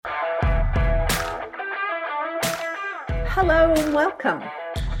Hello and welcome.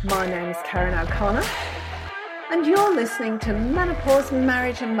 My name is Karen O'Connor and you're listening to Menopause,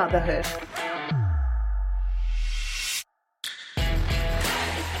 Marriage and Motherhood.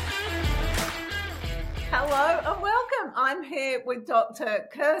 Hello and welcome. I'm here with Dr.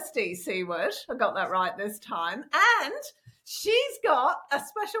 Kirsty Seward. I got that right this time. And she's got a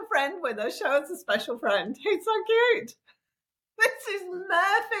special friend with her. Show us a special friend. He's so cute. This is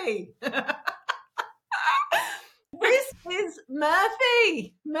Murphy. This is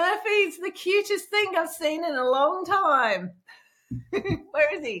Murphy. Murphy's the cutest thing I've seen in a long time.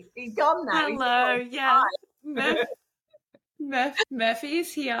 Where is he? He's gone now. Hello, yeah. Murphy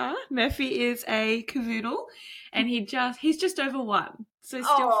is here. Murphy is a cavoodle and he's just over 1. So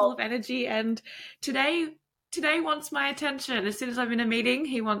still full of energy, and today wants my attention. As soon as I'm in a meeting,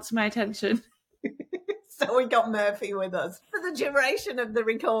 he wants my attention. So we got Murphy with us for the duration of the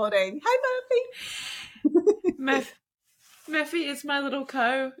recording. Hey, Murphy. Murphy is my little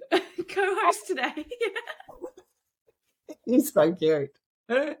co-host today. He's so cute.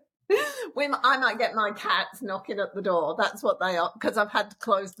 I might get my cats knocking at the door. That's what they are, because I've had to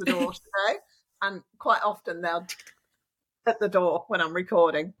close the door today, and quite often they'll at the door when I'm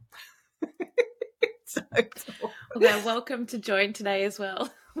recording. So well, they're welcome to join today as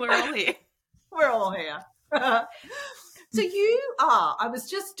well. We're all here. We're all here. So I was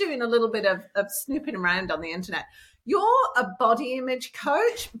just doing a little bit of snooping around on the internet. You're a body image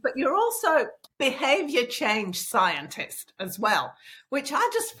coach, but you're also behavior change scientist as well, which I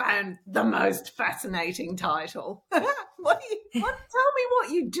just found the most fascinating title. Tell me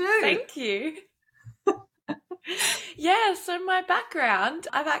what you do. Thank you. Yeah, so my background,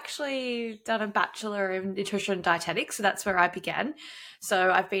 I've actually done a Bachelor in Nutrition and Dietetics, so that's where I began.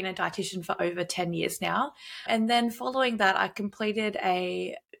 So I've been a dietitian for over 10 years now. And then following that, I completed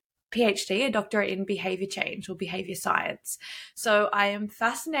a PhD, a doctorate in behavior change or behavior science. So I am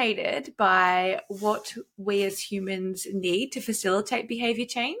fascinated by what we as humans need to facilitate behavior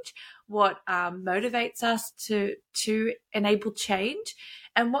change, what motivates us to enable change,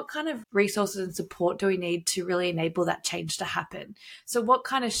 and what kind of resources and support do we need to really enable that change to happen? So what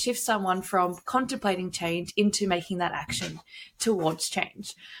kind of shifts someone from contemplating change into making that action towards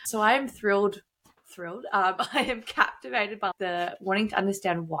change? So I am thrilled. I am captivated by the wanting to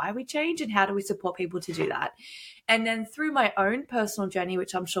understand why we change and how do we support people to do that. And then through my own personal journey,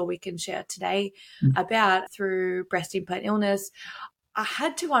 which I'm sure we can share today about through breast implant illness, I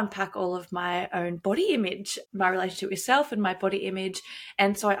had to unpack all of my own body image, my relationship with self and my body image.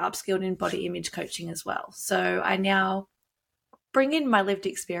 And so I upskilled in body image coaching as well. So I now bring in my lived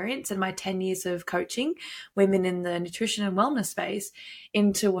experience and my 10 years of coaching women in the nutrition and wellness space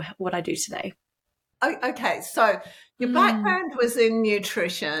into what I do today. Okay, so your background was in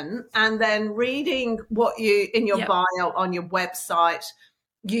nutrition, and then reading what you in your bio on your website,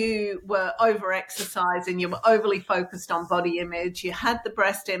 you were over-exercising, you were overly focused on body image, you had the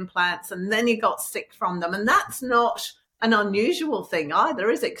breast implants, and then you got sick from them. And that's not an unusual thing either,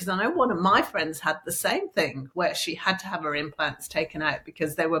 is it? Because I know one of my friends had the same thing where she had to have her implants taken out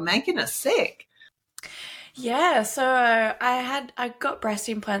because they were making her sick. Yeah, so I got breast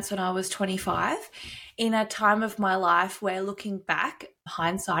implants when I was 25 in a time of my life where, looking back,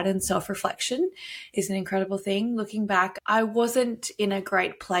 hindsight and self-reflection is an incredible thing. Looking back, I wasn't in a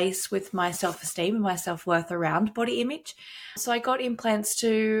great place with my self-esteem and my self-worth around body image. So I got implants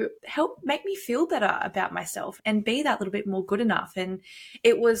to help make me feel better about myself and be that little bit more good enough. And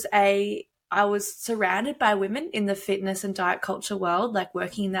I was surrounded by women in the fitness and diet culture world, like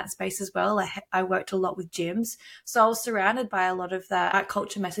working in that space as well. I worked a lot with gyms. So I was surrounded by a lot of that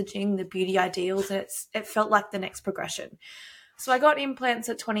culture messaging, the beauty ideals, and it felt like the next progression. So I got implants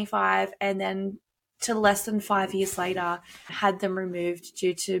at 25, and then to less than 5 years later, had them removed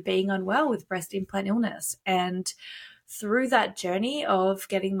due to being unwell with breast implant illness. And through that journey of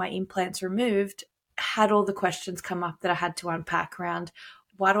getting my implants removed, had all the questions come up that I had to unpack around,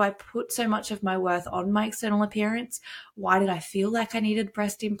 why do I put so much of my worth on my external appearance? Why did I feel like I needed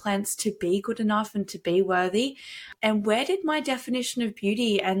breast implants to be good enough and to be worthy? And where did my definition of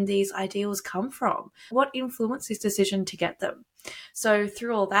beauty and these ideals come from? What influenced this decision to get them? So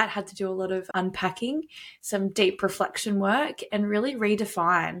through all that, had to do a lot of unpacking, some deep reflection work, and really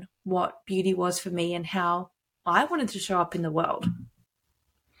redefine what beauty was for me and how I wanted to show up in the world.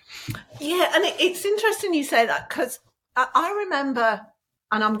 Yeah, and it's interesting you say that, because I remember,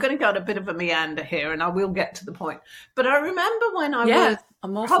 and I'm going to go on a bit of a meander here and I will get to the point, but I remember when I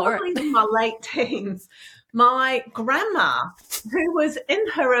was probably in my late teens, my grandma, who was in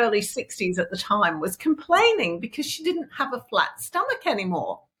her early 60s at the time, was complaining because she didn't have a flat stomach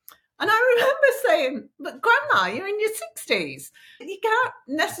anymore. And I remember saying, but Grandma, you're in your 60s. You can't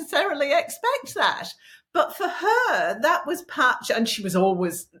necessarily expect that. But for her, that was part, and she was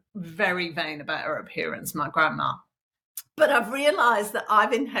always very vain about her appearance, my grandma. But I've realised that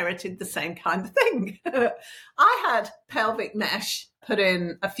I've inherited the same kind of thing. I had pelvic mesh put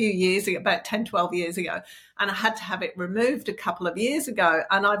in a few years ago, about 10, 12 years ago, and I had to have it removed a couple of years ago.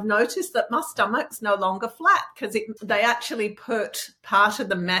 And I've noticed that my stomach's no longer flat because they actually put part of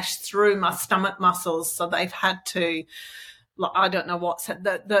the mesh through my stomach muscles. So they've had to, I don't know what's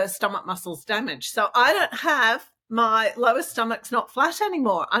the stomach muscles damaged. So I don't have, my lower stomach's not flat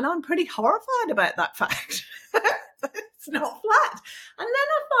anymore. And I'm pretty horrified about that fact. It's not flat. And then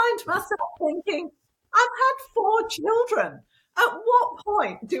I find myself thinking, I've had 4 children. At what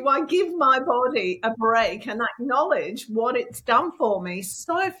point do I give my body a break and acknowledge what it's done for me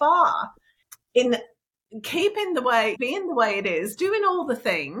so far in keeping being the way it is, doing all the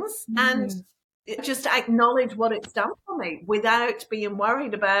things, and just acknowledge what it's done for me without being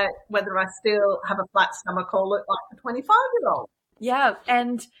worried about whether I still have a flat stomach or look like a 25-year-old. Yeah.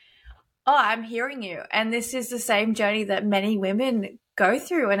 And I'm hearing you. And this is the same journey that many women go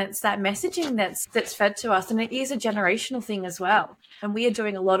through. And it's that messaging that's fed to us. And it is a generational thing as well. And we are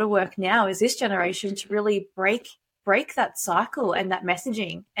doing a lot of work now as this generation to really break that cycle and that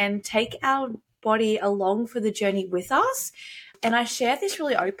messaging and take our body along for the journey with us. And I share this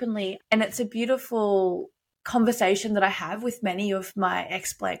really openly. And it's a beautiful conversation that I have with many of my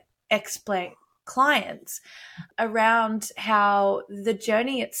explant clients around how the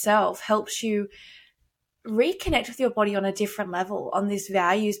journey itself helps you reconnect with your body on a different level, on this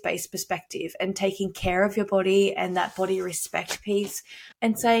values-based perspective, and taking care of your body and that body respect piece,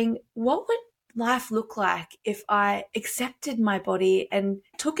 and saying, what would life look like if I accepted my body and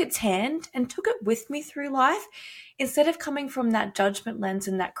took its hand and took it with me through life instead of coming from that judgment lens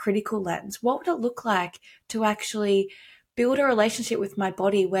and that critical lens? What would it look like to actually build a relationship with my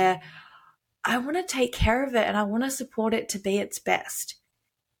body where I want to take care of it and I want to support it to be its best?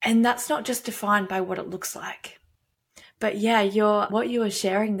 And that's not just defined by what it looks like. But yeah, what you were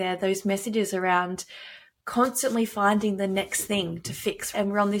sharing there, those messages around constantly finding the next thing to fix.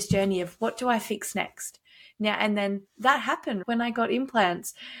 And we're on this journey of, what do I fix next? Now, and then that happened when I got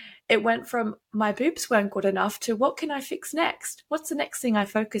implants. It went from my boobs weren't good enough to, what can I fix next? What's the next thing I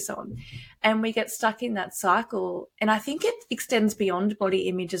focus on? And we get stuck in that cycle. And I think it extends beyond body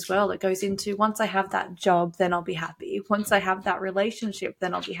image as well. It goes into, once I have that job, then I'll be happy. Once I have that relationship,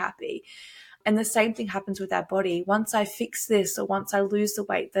 then I'll be happy. And the same thing happens with our body. Once I fix this, or once I lose the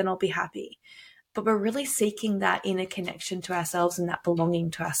weight, then I'll be happy. But we're really seeking that inner connection to ourselves and that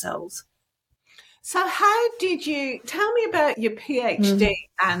belonging to ourselves. So how did you tell me about your PhD?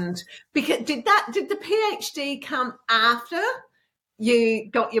 And because did the PhD come after you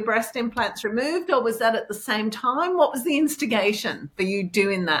got your breast implants removed, or was that at the same time? What was the instigation for you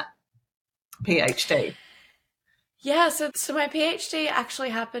doing that PhD? Yeah, so my PhD actually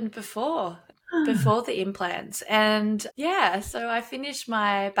happened before the implants. And yeah, so I finished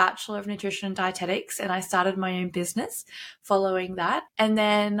my Bachelor of Nutrition and Dietetics and I started my own business following that. And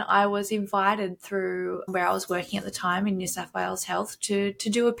then I was invited through where I was working at the time in New South Wales Health to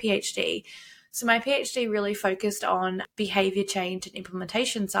do a PhD. So my PhD really focused on behavior change and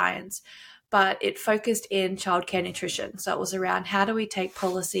implementation science, but it focused in childcare nutrition. So it was around, how do we take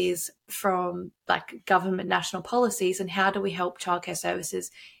policies from like government national policies and how do we help childcare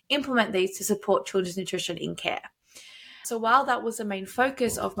services implement these to support children's nutrition in care? So while that was the main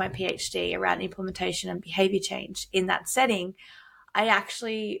focus of my PhD around implementation and behavior change in that setting, I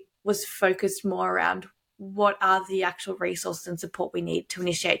actually was focused more around what are the actual resources and support we need to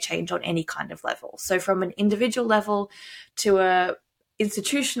initiate change on any kind of level. So from an individual level to a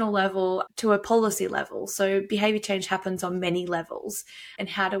institutional level to a policy level. So behavior change happens on many levels, and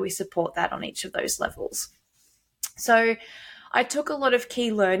how do we support that on each of those levels? So I took a lot of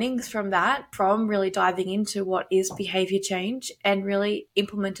key learnings from that, from really diving into what is behavior change, and really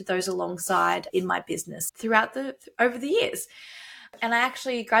implemented those alongside in my business over the years. And I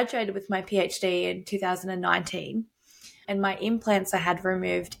actually graduated with my PhD in 2019, and my implants I had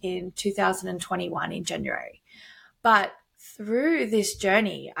removed in 2021 in January. But through this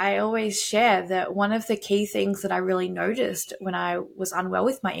journey, I always share that one of the key things that I really noticed when I was unwell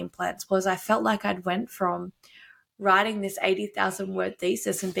with my implants was I felt like I'd went from writing this 80,000 word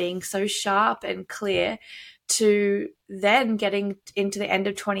thesis and being so sharp and clear to then getting into the end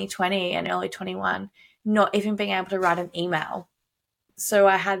of 2020 and early 21, not even being able to write an email. So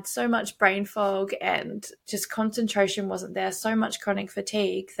I had so much brain fog and just concentration wasn't there, so much chronic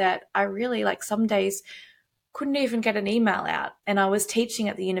fatigue that I really, like, some days couldn't even get an email out. And I was teaching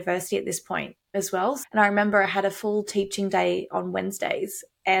at the university at this point as well. And I remember I had a full teaching day on Wednesdays.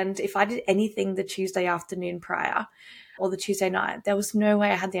 And if I did anything the Tuesday afternoon prior or the Tuesday night, there was no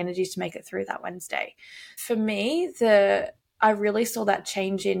way I had the energy to make it through that Wednesday. For me, I really saw that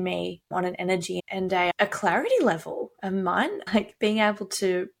change in me on an energy and a clarity level of mine, like being able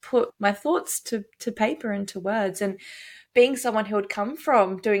to put my thoughts to paper and to words. And being someone who had come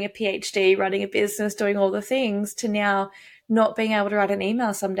from doing a PhD, running a business, doing all the things, to now not being able to write an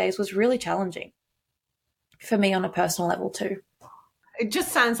email some days was really challenging for me on a personal level too. It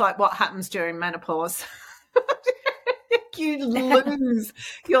just sounds like what happens during menopause. You lose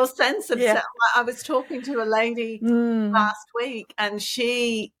your sense of self. I was talking to a lady last week, and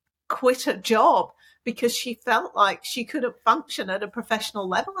she quit a job because she felt like she couldn't function at a professional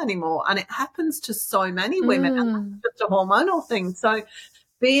level anymore. And it happens to so many women. And that's just a hormonal thing. So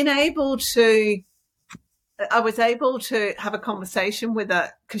I was able to have a conversation with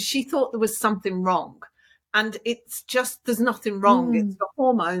her because she thought there was something wrong. And it's just, there's nothing wrong. It's the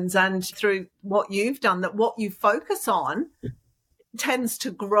hormones, and through what you've done, that what you focus on tends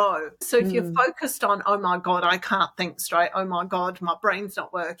to grow. So if you're focused on, oh my God, I can't think straight, oh my God, my brain's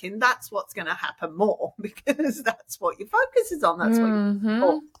not working, that's what's going to happen more, because that's what your focus is on. That's what you're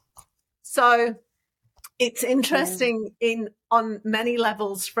for. So it's interesting on many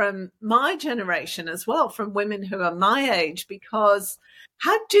levels from my generation as well, from women who are my age, because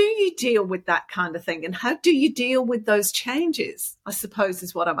how do you deal with that kind of thing? And how do you deal with those changes, I suppose,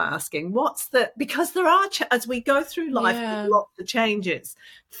 is what I'm asking. Because there are, as we go through life, there's lots of changes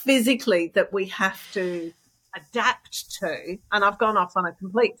physically that we have to adapt to. And I've gone off on a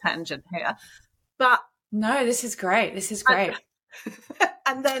complete tangent here. But no, this is great. This is great.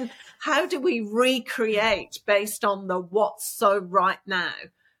 And then how do we recreate based on the what's so right now?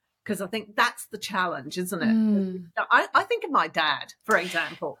 Because I think that's the challenge, isn't it? I think of my dad, for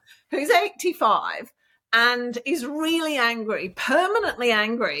example, who's 85 and is really angry, permanently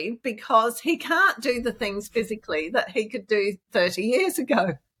angry, because he can't do the things physically that he could do 30 years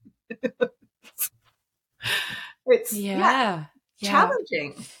ago. It's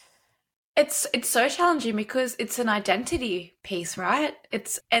challenging. It's so challenging because it's an identity piece, right?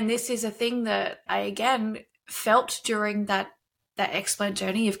 And this is a thing that I, again, felt during that explant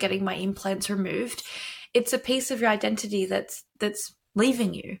journey of getting my implants removed. It's a piece of your identity that's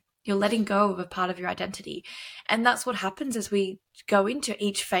leaving you. You're letting go of a part of your identity. And that's what happens as we go into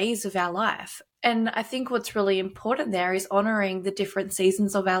each phase of our life. And I think what's really important there is honoring the different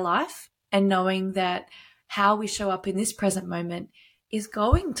seasons of our life and knowing that how we show up in this present moment is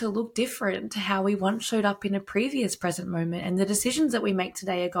going to look different to how we once showed up in a previous present moment. And the decisions that we make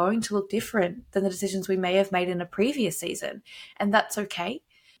today are going to look different than the decisions we may have made in a previous season. And that's okay.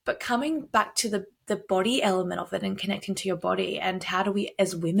 But coming back to the body element of it and connecting to your body, and how do we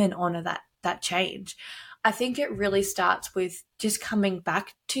as women honor that change? I think it really starts with just coming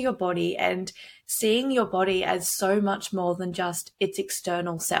back to your body and seeing your body as so much more than just its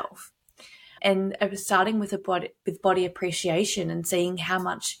external self. And starting with body appreciation and seeing how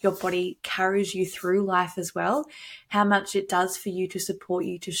much your body carries you through life as well, how much it does for you to support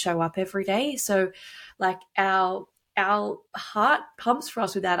you to show up every day. So like our heart pumps for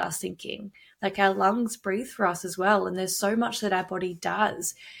us without us thinking, like our lungs breathe for us as well. And there's so much that our body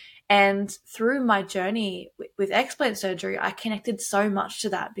does. And through my journey with explant surgery, I connected so much to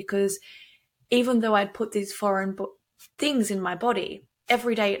that, because even though I'd put these foreign things in my body,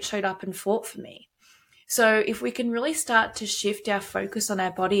 every day it showed up and fought for me. So if we can really start to shift our focus on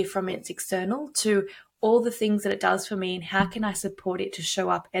our body from its external to all the things that it does for me and how can I support it to show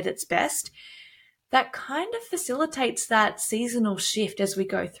up at its best, that kind of facilitates that seasonal shift as we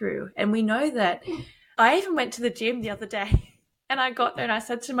go through. And we know that I even went to the gym the other day and I got there and I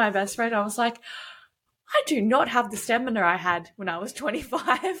said to my best friend, I was like, I do not have the stamina I had when I was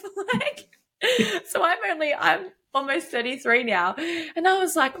 25. So I'm almost 33 now. And I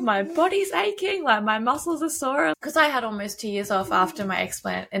was like, my body's aching, like my muscles are sore. Because I had almost 2 years off after my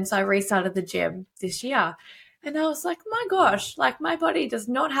explant. And so I restarted the gym this year. And I was like, my gosh, like my body does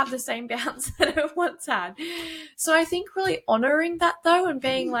not have the same bounce that it once had. So I think really honoring that though, and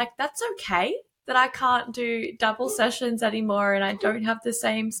being like, that's okay that I can't do double sessions anymore and I don't have the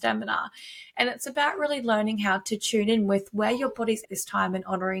same stamina. And it's about really learning how to tune in with where your body's at this time and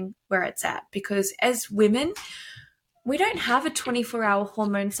honoring where it's at. Because as women, we don't have a 24-hour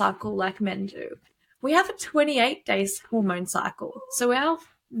hormone cycle like men do. We have a 28-day hormone cycle. So our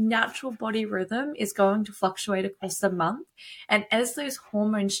natural body rhythm is going to fluctuate across the month. And as those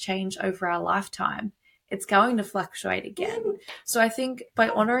hormones change over our lifetime, It's going to fluctuate again. So I think by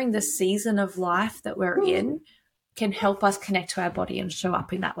honoring the season of life that we're in can help us connect to our body and show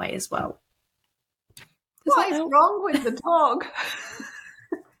up in that way as well. What is wrong with the dog?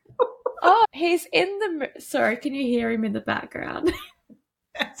 Oh, he's in the... Sorry, can you hear him in the background?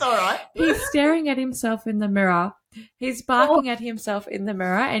 It's all right. He's staring at himself in the mirror. He's barking at himself in the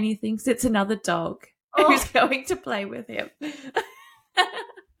mirror, and he thinks it's another dog who's going to play with him.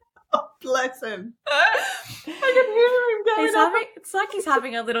 Oh, bless him. I can hear him going It's like he's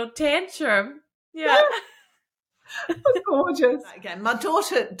having a little tantrum. Yeah. That's gorgeous. Again, my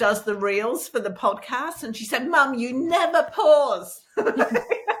daughter does the reels for the podcast, and she said, Mum, you never pause.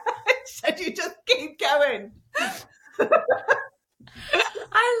 She said, you just keep going.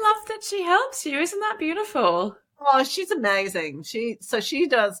 I love that she helps you. Isn't that beautiful? Oh, she's amazing. She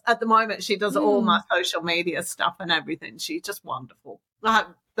does, at the moment, she does all my social media stuff and everything. She's just wonderful. I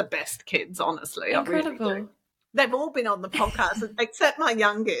have the best kids, honestly. Incredible. I really do. They've all been on the podcast, except my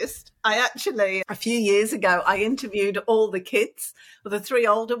youngest. A few years ago, I interviewed all the kids, the 3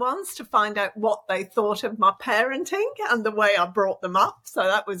 older ones, to find out what they thought of my parenting and the way I brought them up. So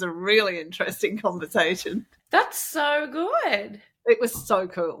that was a really interesting conversation. That's so good. It was so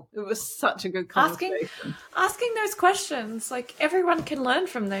cool. It was such a good conversation. Asking those questions, like everyone can learn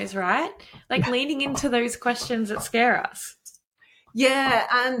from those, right? Like leaning into those questions that scare us. Yeah,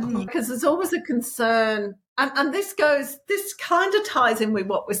 and because there's always a concern, and this kind of ties in with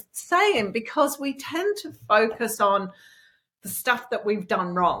what we're saying, because we tend to focus on the stuff that we've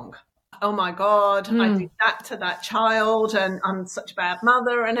done wrong. Oh my God, I did that to that child, and I'm such a bad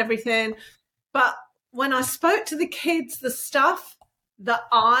mother and everything. But when I spoke to the kids, the stuff that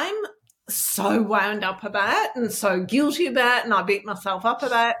I'm so wound up about and so guilty about and I beat myself up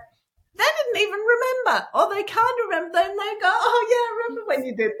about, they didn't even remember. Or they kind of remember. Then they go, oh, yeah, I remember when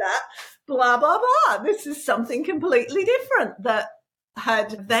you did that. Blah, blah, blah. This is something completely different that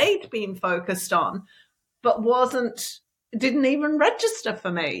they'd been focused on but didn't even register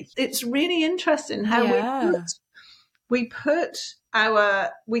for me. It's really interesting how we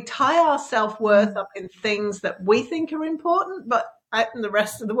tie our self-worth up in things that we think are important, but out in the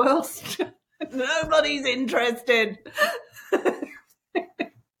rest of the world, nobody's interested.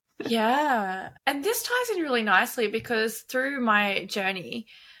 Yeah. And this ties in really nicely because through my journey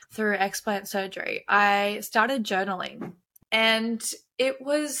through explant surgery, I started journaling, and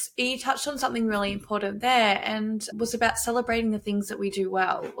you touched on something really important there, and was about celebrating the things that we do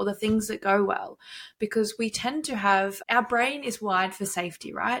well or the things that go well, because we tend to our brain is wired for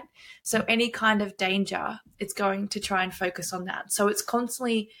safety, right? So any kind of danger, it's going to try and focus on that. So it's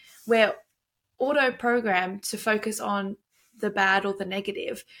constantly, we're auto-programmed to focus on the bad or the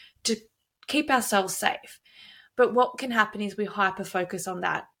negative to keep ourselves safe. But what can happen is we hyper-focus on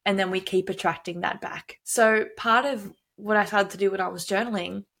that, and then we keep attracting that back. So part of what I started to do when I was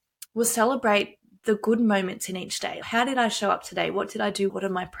journaling was celebrate the good moments in each day. How did I show up today? What did I do? What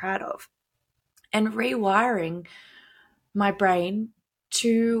am I proud of? And rewiring my brain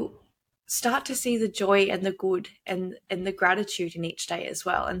to start to see the joy and the good and the gratitude in each day as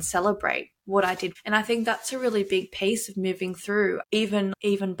well, and celebrate what I did. And I think that's a really big piece of moving through even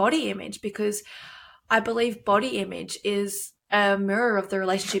body image, because I believe body image is a mirror of the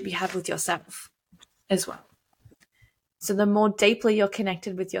relationship you have with yourself as well. So the more deeply you're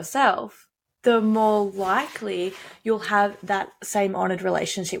connected with yourself, the more likely you'll have that same honored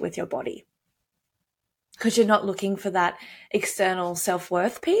relationship with your body, because you're not looking for that external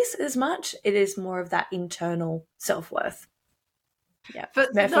self-worth piece as much. It is more of that internal self-worth. Yeah.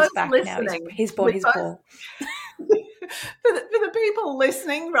 But Murphy's back now. His body's ball. For the people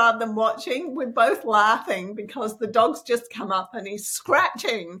listening rather than watching, we're both laughing because the dog's just come up and he's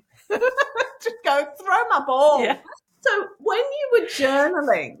scratching to go throw my ball. Yeah. So when you were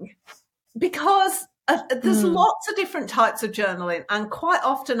journaling, because there's lots of different types of journaling, and quite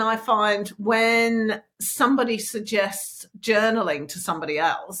often I find when somebody suggests journaling to somebody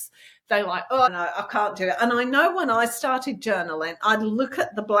else, they're like, oh, no, I can't do it. And I know when I started journaling, I'd look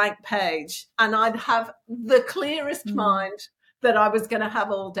at the blank page and I'd have the clearest mind that I was going to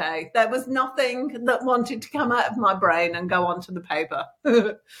have all day. There was nothing that wanted to come out of my brain and go onto the paper.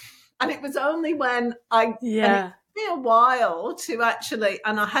 And it was only when and it took me a while to actually,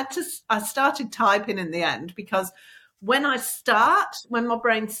 and I started typing in the end, because when my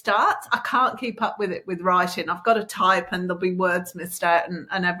brain starts, I can't keep up with it with writing. I've got to type and there'll be words missed out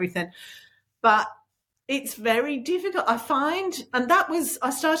and everything. But it's very difficult. I find, and I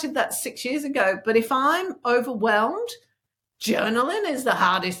started that 6 years ago, but if I'm overwhelmed, journaling is the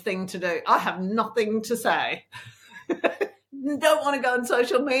hardest thing to do. I have nothing to say. don't want to go on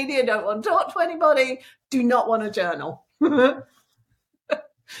social media, don't want to talk to anybody, do not want to journal.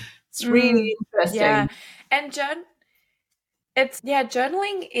 It's really interesting. Yeah. And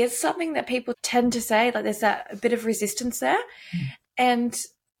journaling is something that people tend to say, like there's a bit of resistance there. And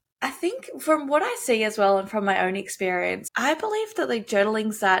I think from what I see as well and from my own experience, I believe that like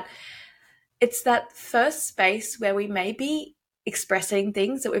journaling's that it's that first space where we may be expressing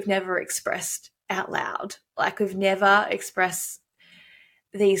things that we've never expressed out loud. Like we've never expressed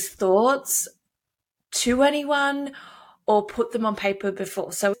these thoughts to anyone or put them on paper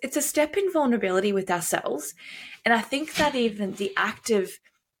before. So it's a step in vulnerability with ourselves. And I think that even the act of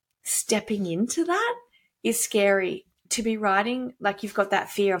stepping into that is scary. To be writing, like you've got that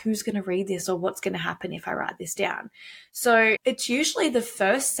fear of who's going to read this or what's going to happen if I write this down. So it's usually the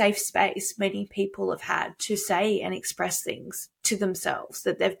first safe space many people have had to say and express things to themselves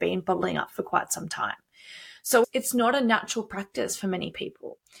that they've been bottling up for quite some time. So it's not a natural practice for many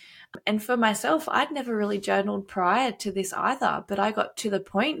people. And for myself, I'd never really journaled prior to this either, but I got to the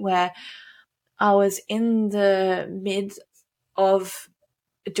point where I was in the mid of,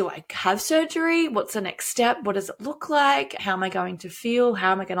 do I have surgery? What's the next step? What does it look like? How am I going to feel?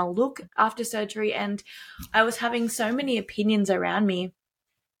 How am I going to look after surgery? And I was having so many opinions around me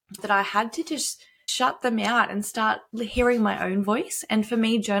that I had to just shut them out and start hearing my own voice. And for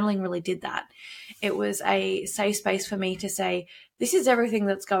me, journaling really did that. It was a safe space for me to say, this is everything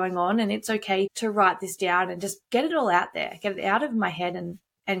that's going on and it's okay to write this down and just get it all out there, get it out of my head and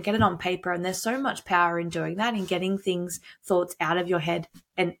get it on paper. And there's so much power in doing that, in getting thoughts out of your head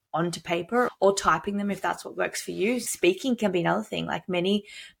and onto paper or typing them if that's what works for you. Speaking can be another thing. Like many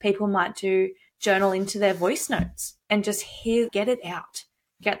people might do journal into their voice notes and just get it out,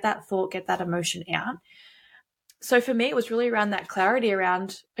 get that thought, get that emotion out. So for me, it was really around that clarity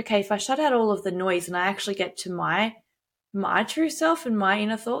around, okay, if I shut out all of the noise and I actually get to my true self and my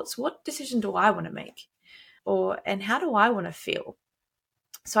inner thoughts, what decision do I want to make? And how do I want to feel?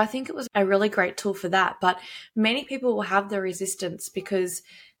 So I think it was a really great tool for that. But many people will have the resistance because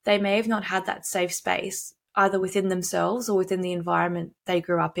they may have not had that safe space either within themselves or within the environment they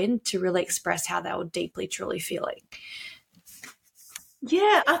grew up in to really express how they were deeply, truly feeling.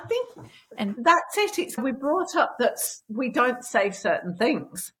 Yeah, I think that's it. We brought up that we don't say certain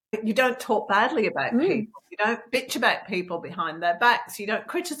things. You don't talk badly about people. You don't bitch about people behind their backs. You don't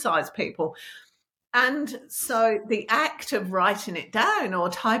criticize people. And so the act of writing it down or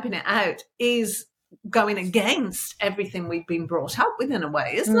typing it out is going against everything we've been brought up with in a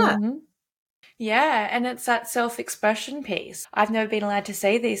way, isn't it? Yeah, and it's that self-expression piece. I've never been allowed to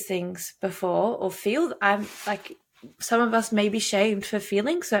say these things before or feel. I'm like, some of us may be shamed for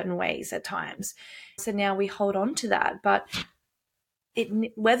feeling certain ways at times. So now we hold on to that. But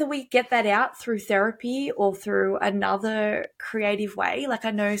whether we get that out through therapy or through another creative way, like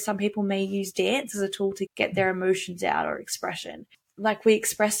I know some people may use dance as a tool to get their emotions out or expression, like we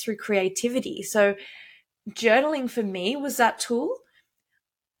express through creativity. So journaling for me was that tool.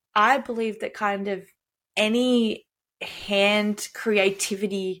 I believe that kind of any hand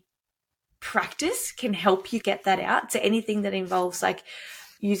creativity practice can help you get that out. So anything that involves like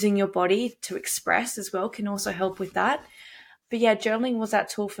using your body to express as well can also help with that. But yeah, journaling was that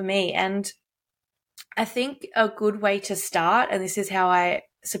tool for me. And I think a good way to start, and this is how I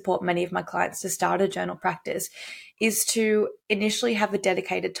support many of my clients to start a journal practice, is to initially have a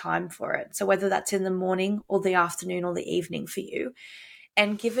dedicated time for it. So whether that's in the morning or the afternoon or the evening for you,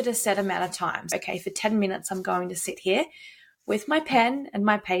 and give it a set amount of time. Okay, for 10 minutes, I'm going to sit here with my pen and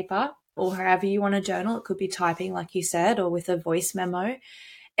my paper, or however you want to journal. It could be typing, like you said, or with a voice memo.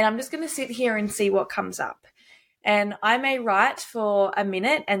 And I'm just going to sit here and see what comes up. And I may write for a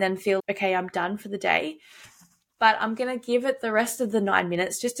minute and then feel, okay, I'm done for the day. But I'm going to give it the rest of the 9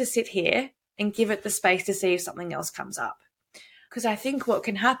 minutes just to sit here and give it the space to see if something else comes up. Because I think what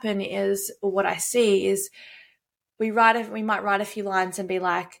can happen is, or what I see is, we might write a few lines and be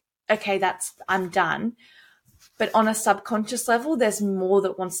like, okay, I'm done. But on a subconscious level, there's more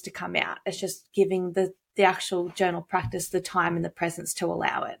that wants to come out. It's just giving the actual journal practice the time and the presence to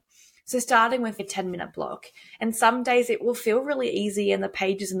allow it. So starting with a 10-minute block. And some days it will feel really easy and the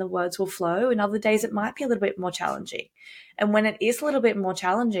pages and the words will flow. And other days it might be a little bit more challenging. And when it is a little bit more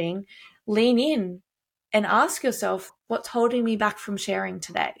challenging, lean in and ask yourself, what's holding me back from sharing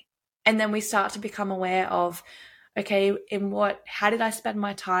today? And then we start to become aware of, okay, how did I spend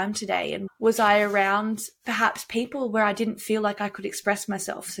my time today? And was I around perhaps people where I didn't feel like I could express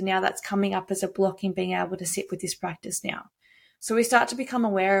myself? So now that's coming up as a block in being able to sit with this practice now. So we start to become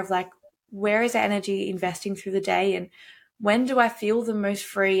aware of like, where is energy investing through the day and when do I feel the most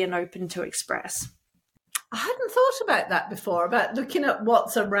free and open to express? I hadn't thought about that before, about looking at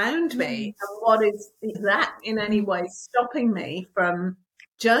what's around me and what is that in any way stopping me from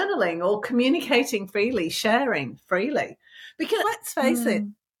journaling or communicating freely, sharing freely. Because let's face it,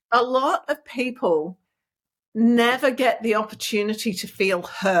 a lot of people never get the opportunity to feel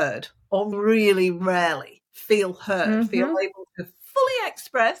heard, or really rarely feel heard, feel able to fully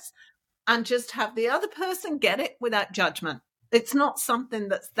express and just have the other person get it without judgment. It's not something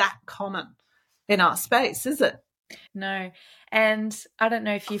that's that common in our space, is it? No. And I don't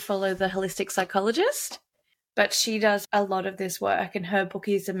know if you follow the holistic psychologist, but she does a lot of this work, and her book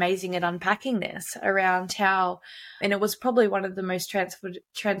is amazing at unpacking this around how, and it was probably one of the most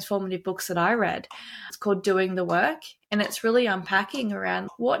transformative books that I read. It's called Doing the Work, and it's really unpacking around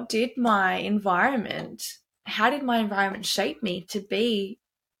what did my environment, how did my environment shape me to be,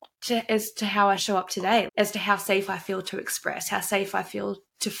 as to how I show up today, as to how safe I feel to express, how safe I feel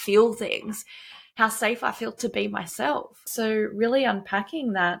to feel things, how safe I feel to be myself. So really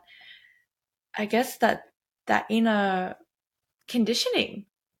unpacking that, I guess that inner conditioning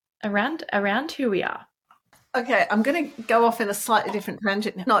around who we are. Okay, I'm going to go off in a slightly different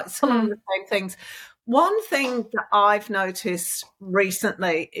tangent. No, it's along the same things. One thing that I've noticed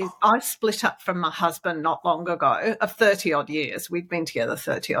recently is I split up from my husband not long ago, of 30 odd years. We've been together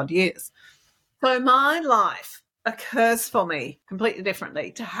 30 odd years. So my life occurs for me completely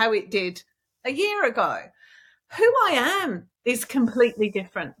differently to how it did a year ago. Who I am is completely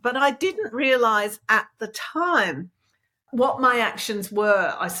different, but I didn't realize at the time what my actions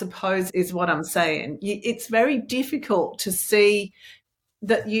were, I suppose, is what I'm saying. It's very difficult to see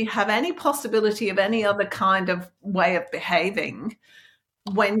that you have any possibility of any other kind of way of behaving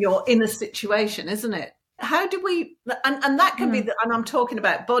when you're in a situation, isn't it? How do we, and that can be, and I'm talking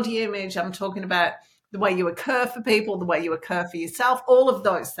about body image, I'm talking about the way you occur for people, the way you occur for yourself, all of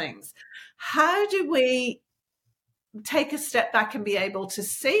those things. How do we take a step back and be able to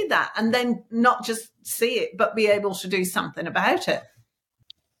see that, and then not just see it, but be able to do something about it?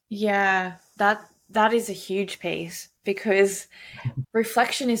 Yeah, that is a huge piece, because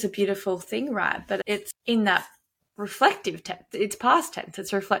reflection is a beautiful thing, right? But it's in that reflective tense, it's past tense,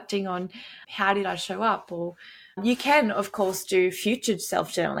 it's reflecting on how did I show up. Or you can, of course, do future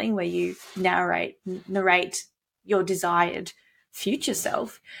self-journaling where you narrate your desired future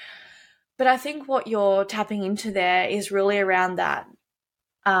self. But I think what you're tapping into there is really around that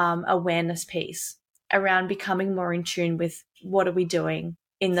awareness piece, around becoming more in tune with what are we doing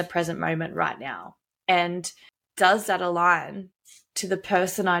in the present moment right now, and does that align to the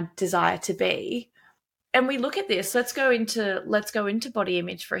person I desire to be? And we look at this. Let's go into body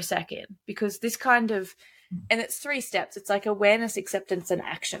image for a second, because this kind of, and it's 3 steps. It's like awareness, acceptance, and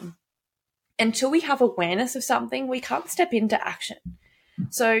action. Until we have awareness of something, we can't step into action.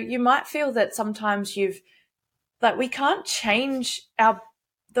 So you might feel that sometimes we can't change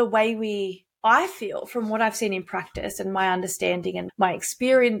the way I feel, from what I've seen in practice and my understanding and my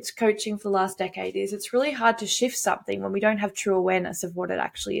experience coaching for the last decade, is it's really hard to shift something when we don't have true awareness of what it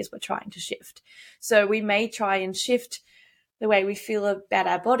actually is we're trying to shift. So we may try and shift the way we feel about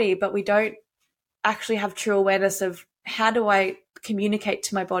our body, but we don't actually have true awareness of how do I communicate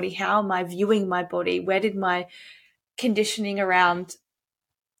to my body? How am I viewing my body? Where did my conditioning around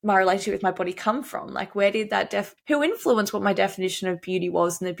my relationship with my body come from? Like, where did who influenced what my definition of beauty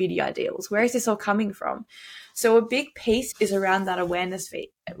was and the beauty ideals? Where is this all coming from? So a big piece is around that awareness,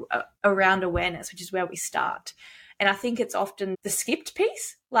 which is where we start. And I think it's often the skipped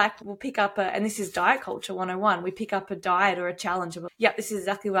piece. Like, we'll pick up and this is diet culture 101. We pick up a diet or a challenge of, yeah, this is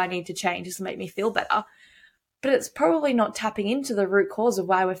exactly what I need to change. This will make me feel better. But it's probably not tapping into the root cause of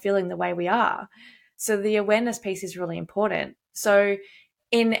why we're feeling the way we are. So the awareness piece is really important. So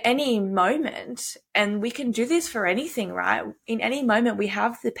in any moment, and we can do this for anything, right? In any moment, we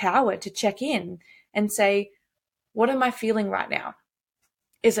have the power to check in and say, what am I feeling right now?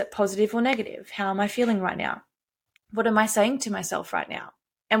 Is it positive or negative? How am I feeling right now? What am I saying to myself right now?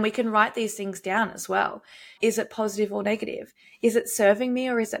 And we can write these things down as well. Is it positive or negative? Is it serving me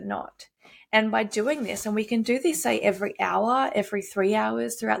or is it not? And by doing this, and we can do this, say, every hour, every 3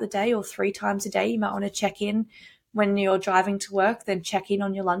 hours throughout the day, or 3 times a day, you might want to check in when you're driving to work, then check in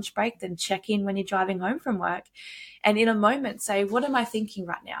on your lunch break, then check in when you're driving home from work. And in a moment, say, what am I thinking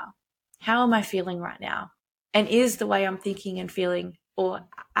right now? How am I feeling right now? And is the way I'm thinking and feeling or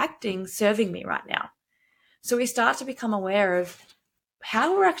acting serving me right now? So we start to become aware of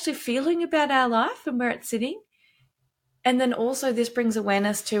how we're actually feeling about our life and where it's sitting. And then also this brings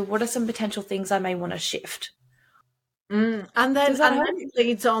awareness to what are some potential things I may want to shift. And then it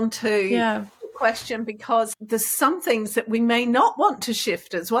leads on to the question because there's some things that we may not want to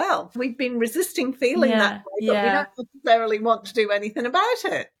shift as well. We've been resisting feeling that way, but we don't necessarily want to do anything about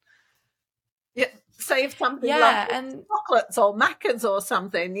it. Yeah, say if something like chocolates or macas or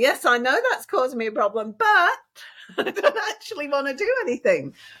something. Yes, I know that's causing me a problem, but I don't actually want to do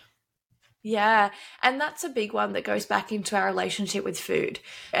anything. Yeah, and that's a big one that goes back into our relationship with food.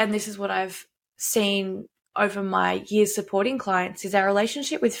 And this is what I've seen over my years supporting clients is our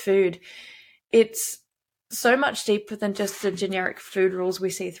relationship with food. It's so much deeper than just the generic food rules we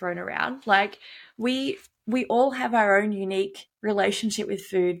see thrown around. Like we all have our own unique relationship with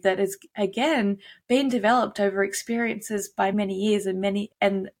food that has, again, been developed over experiences by many years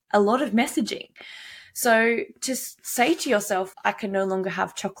and a lot of messaging. So to say to yourself, I can no longer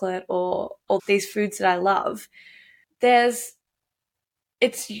have chocolate or these foods that I love, it's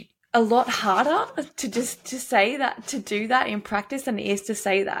a lot harder to say that, to do that in practice than it is to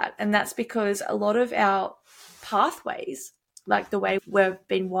say that. And that's because a lot of our pathways, like the way we've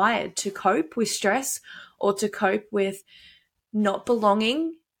been wired to cope with stress or to cope with not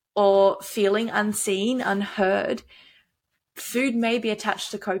belonging or feeling unseen, unheard, food may be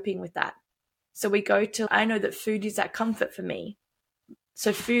attached to coping with that. So we go to, I know that food is that comfort for me. So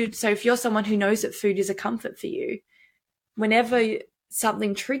if you're someone who knows that food is a comfort for you, whenever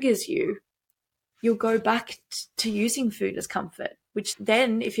something triggers you, you'll go back to using food as comfort, which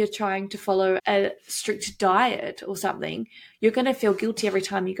then if you're trying to follow a strict diet or something, you're going to feel guilty every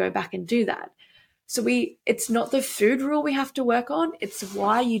time you go back and do that. So it's not the food rule we have to work on. It's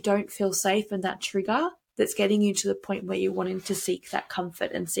why you don't feel safe and that trigger that's getting you to the point where you're wanting to seek that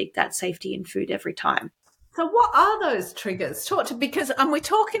comfort and seek that safety in food every time. So what are those triggers? Because we're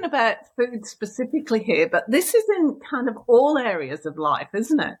talking about food specifically here, but this is in kind of all areas of life,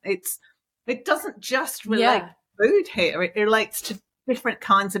 isn't it? It doesn't just relate to food here. It relates to different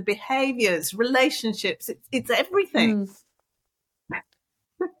kinds of behaviors, relationships. It's everything.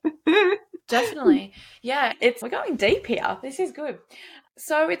 Definitely. Yeah, we're going deep here. This is good.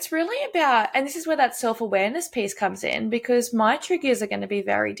 So it's really about, and this is where that self-awareness piece comes in, because my triggers are going to be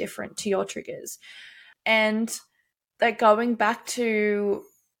very different to your triggers. And that going back to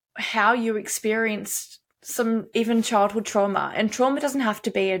how you experienced some even childhood trauma, and trauma doesn't have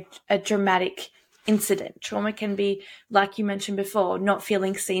to be a dramatic incident. Trauma can be, like you mentioned before, not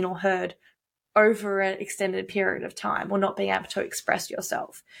feeling seen or heard over an extended period of time or not being able to express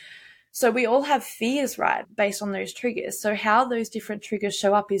yourself. So we all have fears, right, based on those triggers. So how those different triggers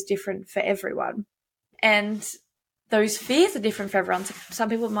show up is different for everyone. And those fears are different for everyone. So some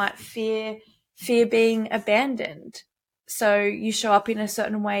people might fear being abandoned. So you show up in a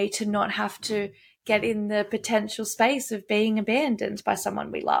certain way to not have to get in the potential space of being abandoned by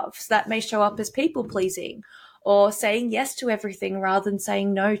someone we love. So that may show up as people pleasing or saying yes to everything rather than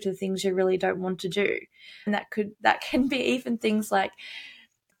saying no to things you really don't want to do. And that can be even things like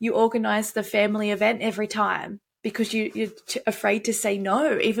you organize the family event every time because you're afraid to say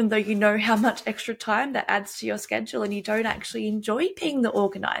no, even though you know how much extra time that adds to your schedule and you don't actually enjoy being the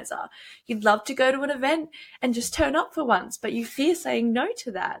organizer. You'd love to go to an event and just turn up for once, but you fear saying no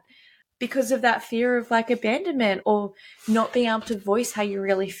to that because of that fear of like abandonment or not being able to voice how you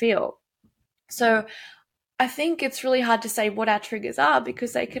really feel. So I think it's really hard to say what our triggers are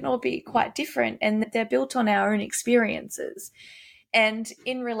because they can all be quite different and they're built on our own experiences. And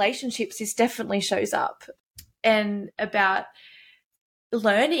in relationships, this definitely shows up, and about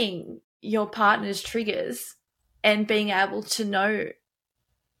learning your partner's triggers and being able to know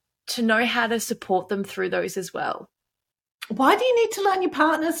how to support them through those as well. Why do you need to learn your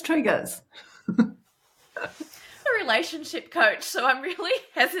partner's triggers? I'm a relationship coach, so I'm really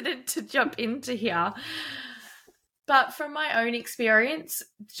hesitant to jump into here. But from my own experience,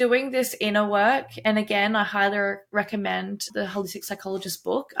 doing this inner work, and again, I highly recommend the Holistic Psychologist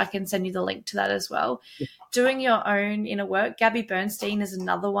book. I can send you the link to that as well. Yeah. Doing your own inner work. Gabby Bernstein is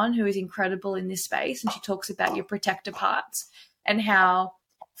another one who is incredible in this space, and she talks about your protector parts and how,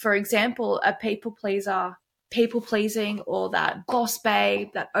 for example, a people pleasing or that boss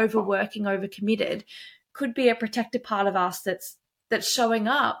babe, that overworking, overcommitted could be a protector part of us that's showing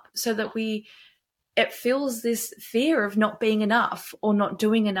up so that it feels this fear of not being enough or not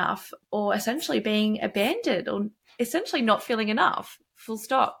doing enough or essentially being abandoned or essentially not feeling enough, full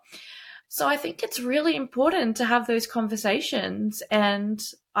stop. So I think it's really important to have those conversations. And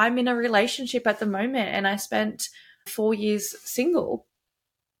I'm in a relationship at the moment and I spent 4 years single,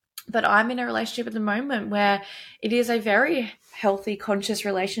 but I'm in a relationship at the moment where it is a very healthy, conscious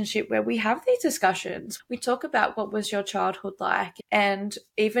relationship where we have these discussions. We talk about what was your childhood like, and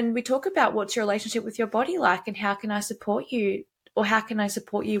even we talk about what's your relationship with your body like and how can I support you Or how can I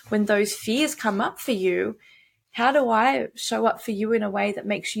support you when those fears come up for you? How do I show up for you in a way that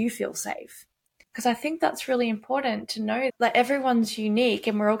makes you feel safe? Because I think that's really important to know, like, everyone's unique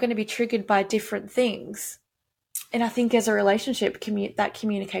and we're all going to be triggered by different things. And I think as a relationship, that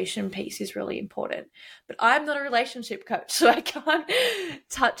communication piece is really important. But I'm not a relationship coach, so I can't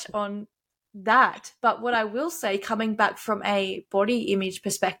touch on that. But what I will say, coming back from a body image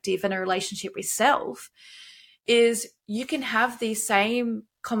perspective and a relationship with self, is you can have these same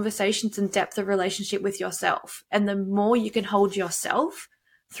conversations and depth of relationship with yourself. And the more you can hold yourself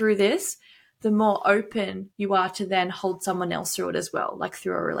through this, the more open you are to then hold someone else through it as well, like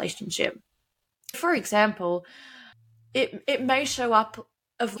through a relationship. For example, it may show up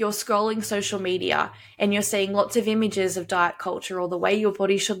of you're scrolling social media and you're seeing lots of images of diet culture or the way your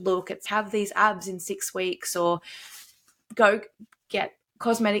body should look. It's have these abs in 6 weeks, or go get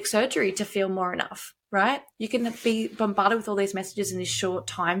cosmetic surgery to feel more enough, right? You can be bombarded with all these messages in this short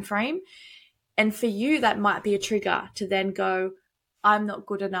time frame. And for you, that might be a trigger to then go, I'm not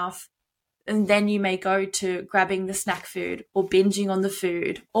good enough. And then you may go to grabbing the snack food or binging on the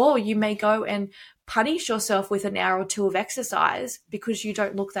food, or you may go and punish yourself with an hour or two of exercise because you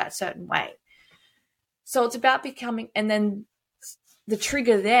don't look that certain way. So it's about becoming, and then the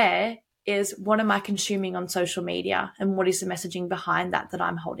trigger there is, what am I consuming on social media and what is the messaging behind that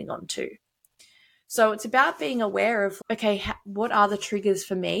I'm holding on to? So it's about being aware of, okay, what are the triggers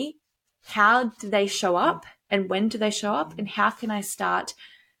for me? How do they show up and when do they show up? And how can I start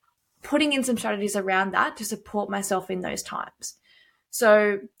putting in some strategies around that to support myself in those times?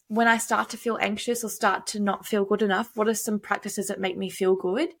 So when I start to feel anxious or start to not feel good enough, what are some practices that make me feel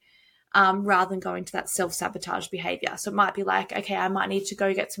good, rather than going to that self-sabotage behavior? So it might be like, okay, I might need to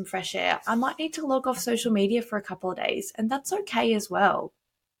go get some fresh air. I might need to log off social media for a couple of days, and that's okay as well.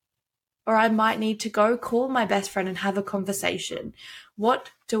 Or I might need to go call my best friend and have a conversation.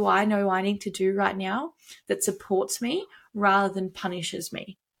 What do I know I need to do right now that supports me rather than punishes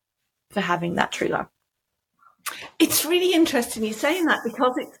me for having that trigger? It's really interesting you saying that,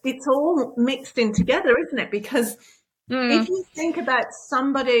 because it's all mixed in together, isn't it? Because if you think about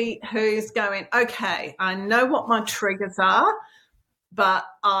somebody who's going, okay, I know what my triggers are, but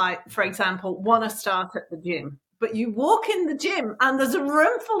I, for example, want to start at the gym. But you walk in the gym and there's a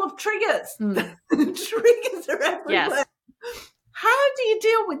room full of triggers. Triggers are everywhere. Yes. How do you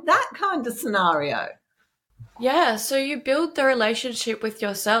deal with that kind of scenario? Yeah, so you build the relationship with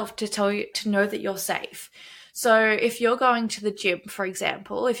yourself to know that you're safe. So if you're going to the gym, for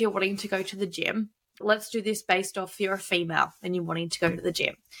example, if you're wanting to go to the gym, let's do this based off you're a female and you're wanting to go to the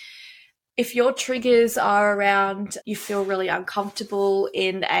gym. If your triggers are around, you feel really uncomfortable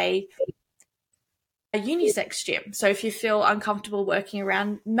in a unisex gym. So if you feel uncomfortable working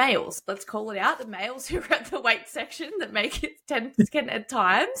around males, let's call it out, the males who are at the weight section that make it can at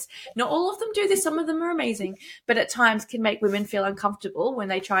times, not all of them do this, some of them are amazing, but at times can make women feel uncomfortable when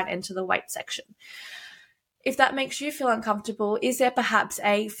they try and enter the weight section. If that makes you feel uncomfortable, is there perhaps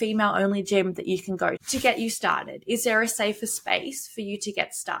a female-only gym that you can go to get you started? Is there a safer space for you to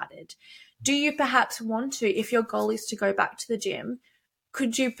get started? Do you perhaps want to, if your goal is to go back to the gym,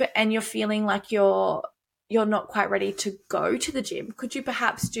 could you, and you're feeling like you're not quite ready to go to the gym, could you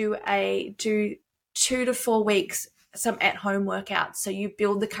perhaps do 2 to 4 weeks some at-home workouts, so you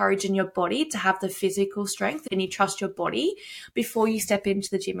build the courage in your body to have the physical strength and you trust your body before you step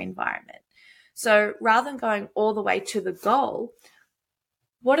into the gym environment? So rather than going all the way to the goal,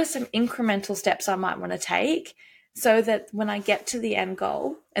 what are some incremental steps I might want to take so that when I get to the end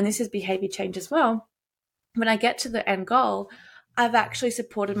goal, and this is behavior change as well, when I get to the end goal, I've actually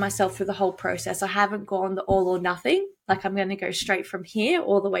supported myself through the whole process. I haven't gone the all or nothing, like I'm going to go straight from here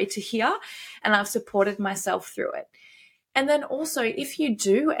all the way to here, and I've supported myself through it. And then also, if you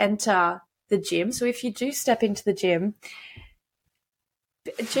do enter the gym, so if you do step into the gym,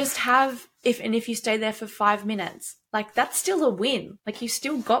 just have, if you stay there for 5 minutes, like that's still a win. Like you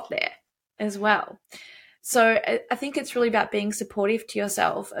still got there as well. So I think it's really about being supportive to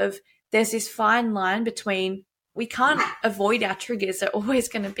yourself of, there's this fine line between, we can't avoid our triggers, they're always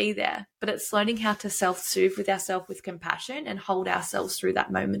going to be there, but it's learning how to self-soothe with ourselves with compassion and hold ourselves through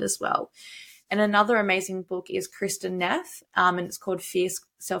that moment as well. And another amazing book is Kristen Neff, and it's called Fierce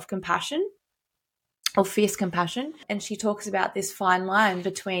Self-Compassion, or Fierce Compassion. And she talks about this fine line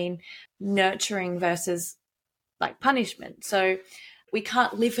between nurturing versus like punishment. So we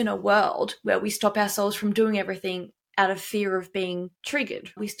can't live in a world where we stop ourselves from doing everything out of fear of being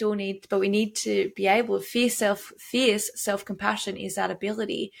triggered. We need to be able to, fierce self-compassion is that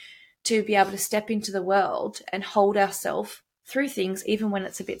ability to be able to step into the world and hold ourselves through things, even when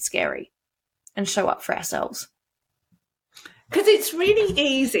it's a bit scary, and show up for ourselves. Because it's really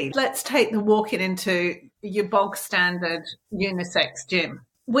easy. Let's take the walking into your bog standard unisex gym.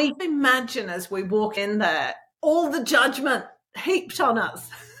 We imagine as we walk in there all the judgment heaped on us.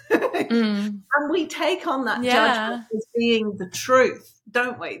 And we take on that judgment as being the truth,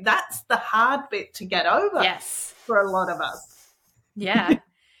 don't we? That's the hard bit to get over for a lot of us. Yeah.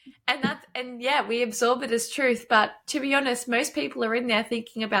 And we absorb it as truth. But to be honest, most people are in there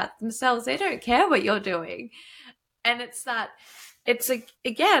thinking about themselves. They don't care what you're doing. And it's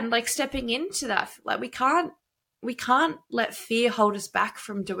again, like stepping into that. Like we can't let fear hold us back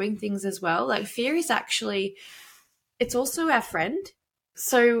from doing things as well. Like fear is actually, it's also our friend.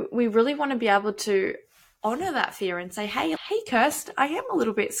 So we really want to be able to honor that fear and say, hey, Kirsty, I am a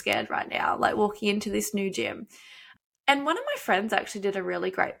little bit scared right now, like walking into this new gym. And one of my friends actually did a really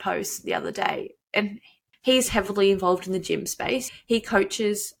great post the other day, and he's heavily involved in the gym space. He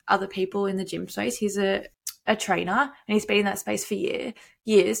coaches other people in the gym space. He's a trainer, and he's been in that space for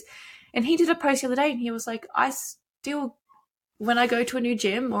years. And he did a post the other day, and he was like, I still, when I go to a new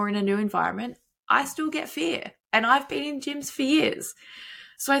gym or in a new environment, I still get fear. And I've been in gyms for years.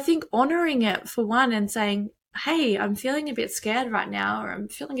 So I think honoring it for one and saying, hey, I'm feeling a bit scared right now, or I'm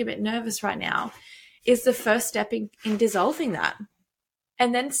feeling a bit nervous right now, is the first step in dissolving that.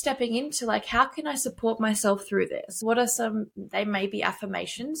 And then stepping into like, how can I support myself through this? What are they may be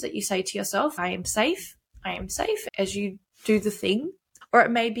affirmations that you say to yourself, I am safe as you do the thing. Or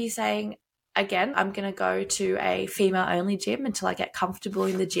it may be saying, again, I'm going to go to a female-only gym until I get comfortable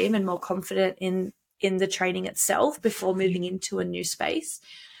in the gym and more confident in the training itself before moving into a new space.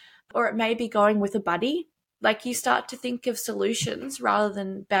 Or it may be going with a buddy. Like you start to think of solutions rather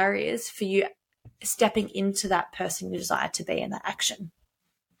than barriers for you stepping into that person you desire to be in that action.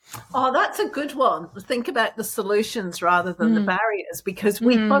 Oh, that's a good one. Think about the solutions rather than the barriers, because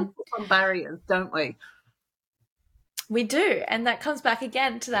we focus on barriers, don't we? We do. And that comes back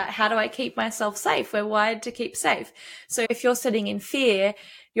again to that, how do I keep myself safe? We're wired to keep safe. So if you're sitting in fear,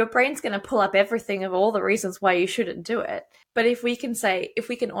 your brain's going to pull up everything of all the reasons why you shouldn't do it. But if we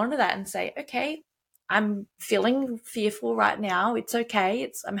can honor that and say, okay, I'm feeling fearful right now. It's okay.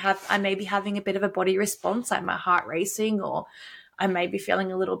 I may be having a bit of a body response, like my heart racing, or I may be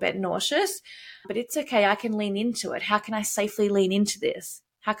feeling a little bit nauseous, but it's okay. I can lean into it. How can I safely lean into this?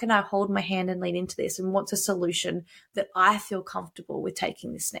 How can I hold my hand and lean into this? And what's a solution that I feel comfortable with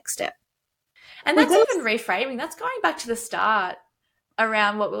taking this next step? And that's even reframing. That's going back to the start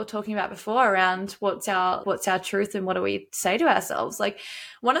around what we were talking about before, around what's our truth and what do we say to ourselves. Like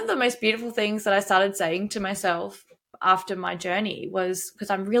one of the most beautiful things that I started saying to myself after my journey was,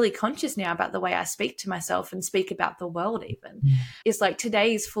 because I'm really conscious now about the way I speak to myself and speak about the world even, is like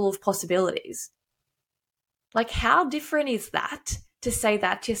today is full of possibilities. Like how different is that to say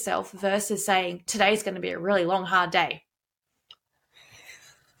that to yourself versus saying today's going to be a really long, hard day?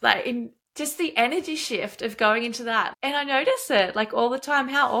 Like in just the energy shift of going into that. And I notice it like all the time.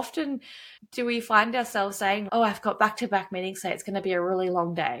 How often do we find ourselves saying, oh, I've got back-to-back meetings, say it's going to be a really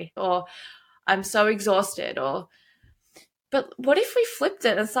long day, or I'm so exhausted, but what if we flipped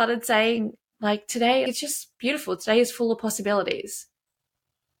it and started saying like today it's just beautiful. Today is full of possibilities.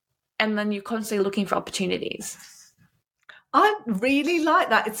 And then you're constantly looking for opportunities. I really like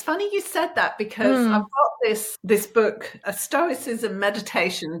that. It's funny you said that, because I've got this book, a Stoicism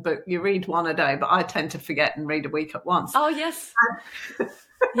meditation book. You read one a day, but I tend to forget and read a week at once. Oh, yes.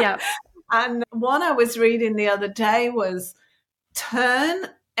 Yeah. And one I was reading the other day was turn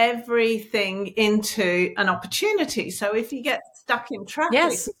everything into an opportunity. So if you get stuck in traffic,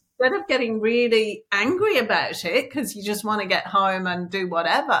 instead of getting really angry about it because you just want to get home and do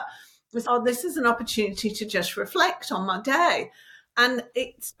whatever, this is an opportunity to just reflect on my day. And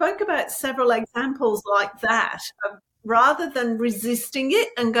it spoke about several examples like that, rather than resisting it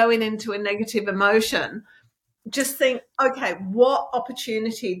and going into a negative emotion, just think, okay, what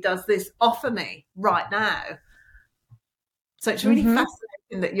opportunity does this offer me right now? So it's really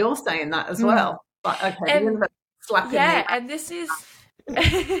fascinating that you're saying that as well. Like, okay, and, slapping me. And this is,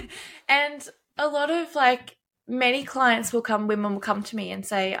 and a lot of like, many clients women will come to me and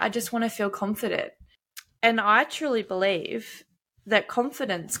say, I just want to feel confident. And I truly believe that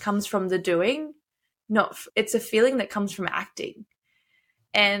confidence comes from the doing, it's a feeling that comes from acting.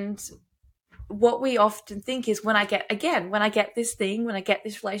 And what we often think is when I get this thing, when I get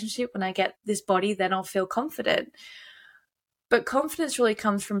this relationship, when I get this body, then I'll feel confident. But confidence really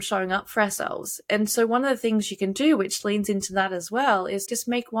comes from showing up for ourselves. And so one of the things you can do, which leans into that as well, is just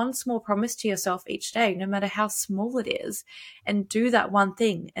make one small promise to yourself each day, no matter how small it is, and do that one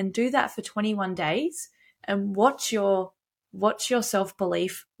thing, and do that for 21 days and watch your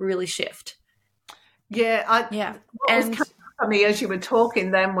self-belief really shift. Yeah. funny as you were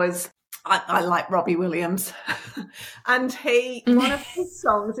talking then was I like Robbie Williams. And one of his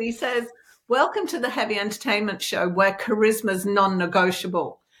songs, he says, "Welcome to the heavy entertainment show where charisma's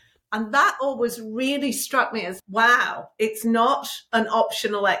non-negotiable." And that always really struck me as, wow, it's not an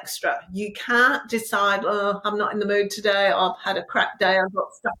optional extra. You can't decide, oh, I'm not in the mood today. I've had a crap day. I've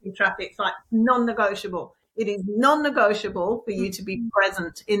got stuck in traffic. It's like non-negotiable. It is non-negotiable for you to be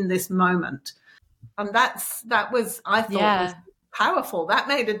present in this moment. And I thought was powerful. That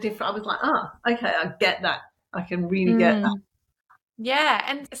made a difference. I was like, oh, okay, I get that. I can really get that. Yeah,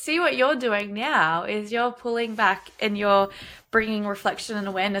 and see what you're doing now is you're pulling back and you're bringing reflection and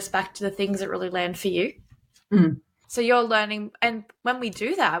awareness back to the things that really land for you. So you're learning, and when we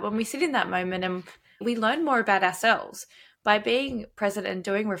do that, when we sit in that moment and we learn more about ourselves by being present and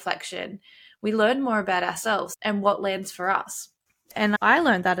doing reflection, we learn more about ourselves and what lands for us. And I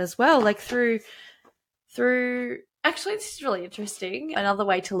learned that as well, like through actually, this is really interesting. Another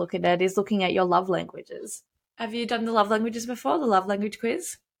way to look at it is looking at your love languages. Have you done the love languages before, the love language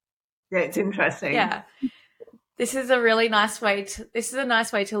quiz? Yeah, it's interesting. Yeah. This is a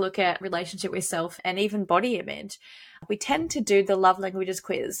nice way to look at relationship with self and even body image. We tend to do the love languages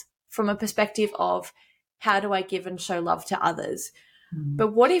quiz from a perspective of how do I give and show love to others?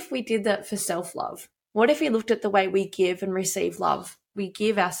 But what if we did that for self-love? What if we looked at the way we give and receive love? We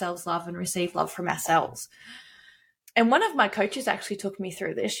give ourselves love and receive love from ourselves. And one of my coaches actually took me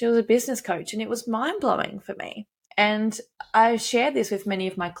through this. She was a business coach, and it was mind-blowing for me. And I shared this with many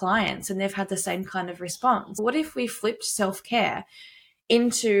of my clients, and they've had the same kind of response. What if we flipped self-care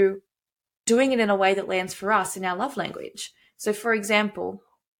into doing it in a way that lands for us in our love language? So, for example,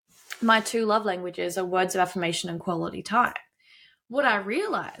 my 2 love languages are words of affirmation and quality time. What I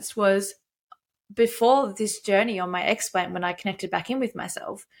realized was before this journey on my explant, when I connected back in with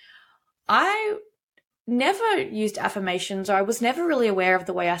myself, I never used affirmations, or I was never really aware of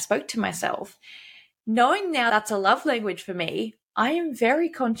the way I spoke to myself. Knowing now that's a love language for me, I am very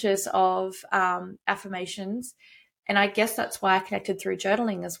conscious of affirmations, and I guess that's why I connected through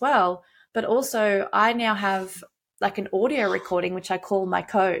journaling as well. But also I now have like an audio recording, which I call my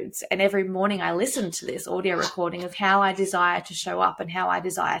codes, and every morning I listen to this audio recording of how I desire to show up and how I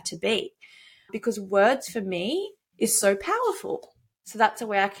desire to be, because words for me is so powerful. So that's a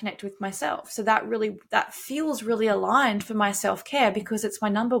way I connect with myself. So that feels really aligned for my self-care because it's my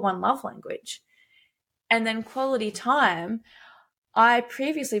number one love language. And then quality time, I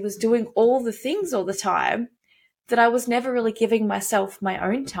previously was doing all the things all the time that I was never really giving myself my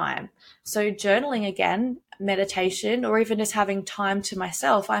own time. So journaling again, meditation, or even just having time to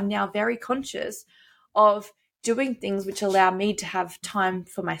myself, I'm now very conscious of doing things which allow me to have time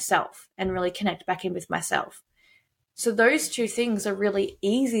for myself and really connect back in with myself. So those 2 things are really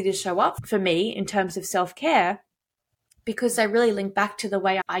easy to show up for me in terms of self-care because they really link back to the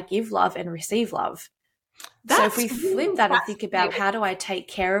way I give love and receive love. So if we flip that and think about how do I take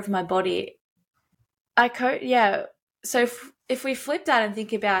care of my body, So if we flip that and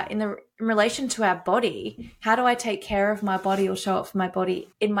think about in relation to our body, how do I take care of my body or show up for my body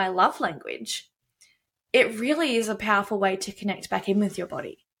in my love language? It really is a powerful way to connect back in with your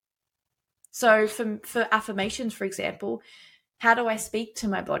body. So for affirmations, for example, how do I speak to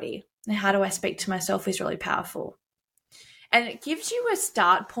my body and how do I speak to myself is really powerful. And it gives you a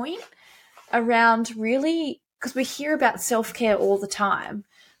start point around really, because we hear about self-care all the time,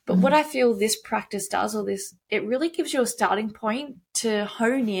 but what I feel this practice does, it really gives you a starting point to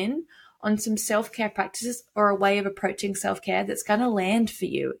hone in on some self-care practices or a way of approaching self-care that's going to land for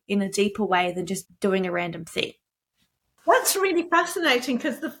you in a deeper way than just doing a random thing. That's really fascinating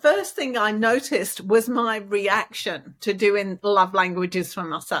because the first thing I noticed was my reaction to doing love languages for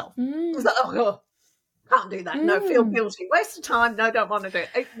myself. I was like, oh, can't do that. No, feel guilty. Waste of time. No, don't want to do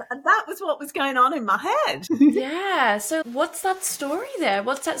it. And that was what was going on in my head. Yeah. So what's that story there?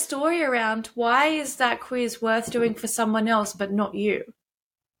 What's that story around? Why is that quiz worth doing for someone else but not you?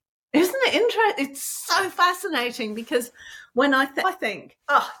 Isn't it interesting? It's so fascinating because when I think,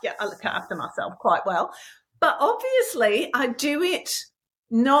 oh, yeah, I look after myself quite well. But obviously I do it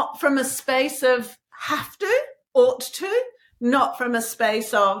not from a space of have to, ought to, not from a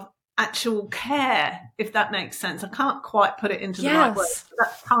space of actual care, if that makes sense. I can't quite put it into the right words.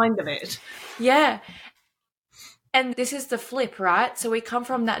 That's kind of it. Yeah. And this is the flip, right? So we come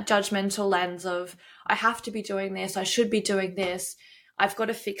from that judgmental lens of I have to be doing this, I should be doing this, I've got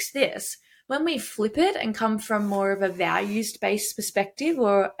to fix this. When we flip it and come from more of a values-based perspective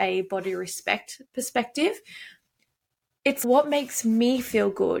or a body respect perspective, it's what makes me feel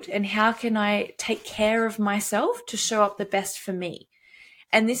good and how can I take care of myself to show up the best for me.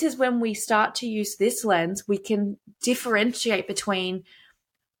 And this is when we start to use this lens, we can differentiate between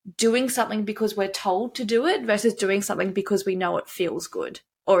doing something because we're told to do it versus doing something because we know it feels good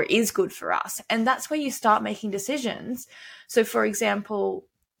or is good for us. And that's where you start making decisions. So, for example,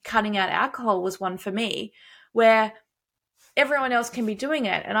 cutting out alcohol was one for me where everyone else can be doing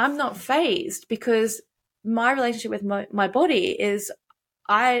it and I'm not fazed because my relationship with my body is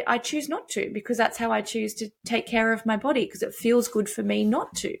I choose not to, because that's how I choose to take care of my body, because it feels good for me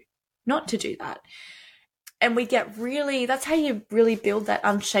not to do that. And that's how you really build that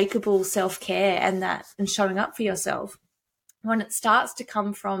unshakable self-care and showing up for yourself. When it starts to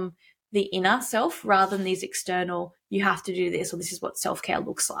come from the inner self rather than these external, you have to do this, or this is what self-care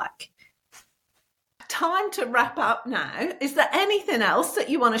looks like. Time to wrap up now. Is there anything else that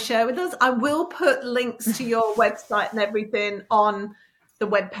you want to share with us? I will put links to your website and everything on the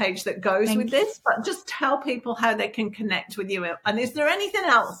webpage that goes with this, but just tell people how they can connect with you. And is there anything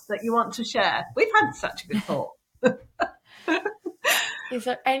else that you want to share? We've had such a good talk. Is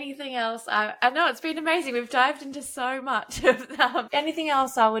there anything else? I know it's been amazing. We've dived into so much of them. Anything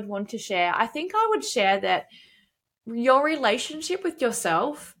else I would want to share? I think I would share that your relationship with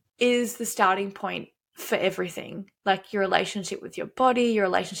yourself is the starting point for everything, like your relationship with your body, your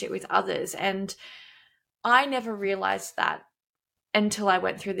relationship with others. And I never realized that until I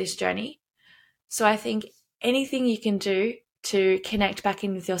went through this journey. So I think anything you can do to connect back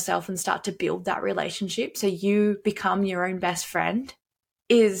in with yourself and start to build that relationship so you become your own best friend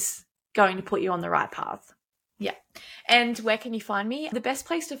is going to put you on the right path. Yeah. And where can you find me? The best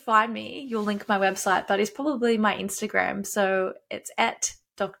place to find me, you'll link my website, but it's probably my Instagram. So it's at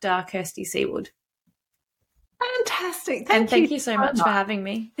Dr. Kirsty Seward. Fantastic. Thank you so much for having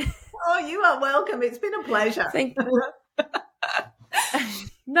me. Oh, you are welcome. It's been a pleasure. Thank you.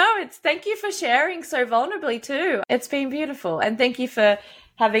 No, thank you for sharing so vulnerably too. It's been beautiful. And thank you for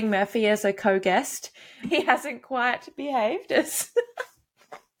having Murphy as a co-guest. He hasn't quite behaved as...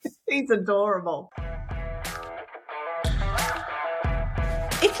 He's adorable.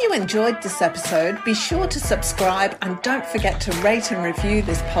 If you enjoyed this episode, be sure to subscribe and don't forget to rate and review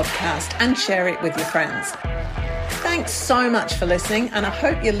this podcast and share it with your friends. Thanks so much for listening, and I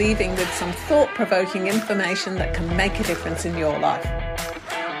hope you're leaving with some thought-provoking information that can make a difference in your life.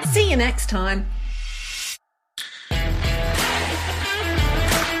 See you next time.